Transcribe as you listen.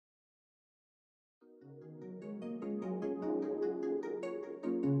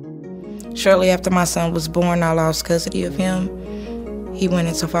Shortly after my son was born, I lost custody of him. He went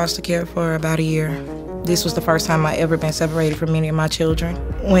into foster care for about a year. This was the first time I ever been separated from any of my children.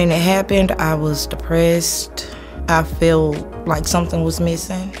 When it happened, I was depressed. I felt like something was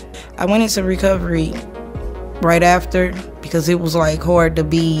missing. I went into recovery right after because it was like hard to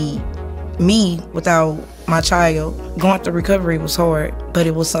be me without my child. Going through recovery was hard, but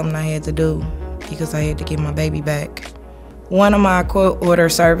it was something I had to do because I had to get my baby back. One of my court order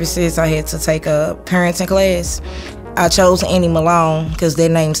services, I had to take a parenting class. I chose Annie Malone because that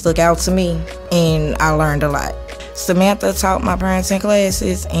name stuck out to me, and I learned a lot. Samantha taught my parenting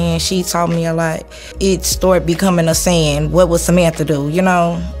classes, and she taught me a lot. It started becoming a saying, what would Samantha do? You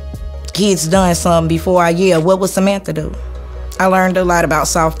know, kids done something before I yell, what would Samantha do? I learned a lot about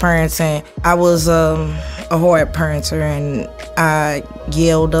soft parenting. I was a hard parenter, and I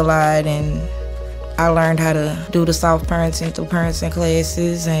yelled a lot, and I learned how to do the soft parenting through parenting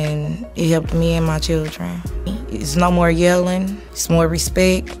classes, and it helped me and my children. It's no more yelling, it's more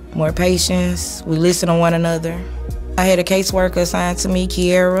respect, more patience. We listen to one another. I had a caseworker assigned to me,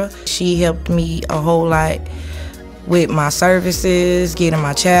 Kiara. She helped me a whole lot with my services, getting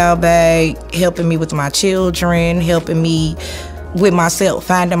my child back, helping me with my children, helping me with myself,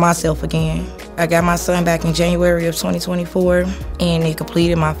 finding myself again. I got my son back in January of 2024, and it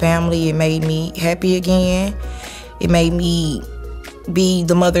completed my family. It made me happy again. It made me be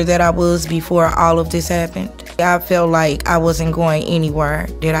the mother that I was before all of this happened. I felt like I wasn't going anywhere,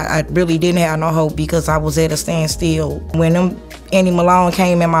 that I really didn't have no hope because I was at a standstill. When Annie Malone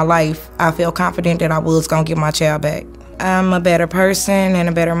came in my life, I felt confident that I was gonna get my child back. I'm a better person and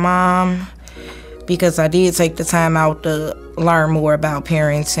a better mom because I did take the time out to learn more about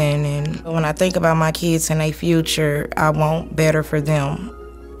parenting. And when I think about my kids and their future, I want better for them.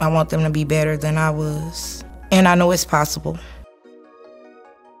 I want them to be better than I was. And I know it's possible.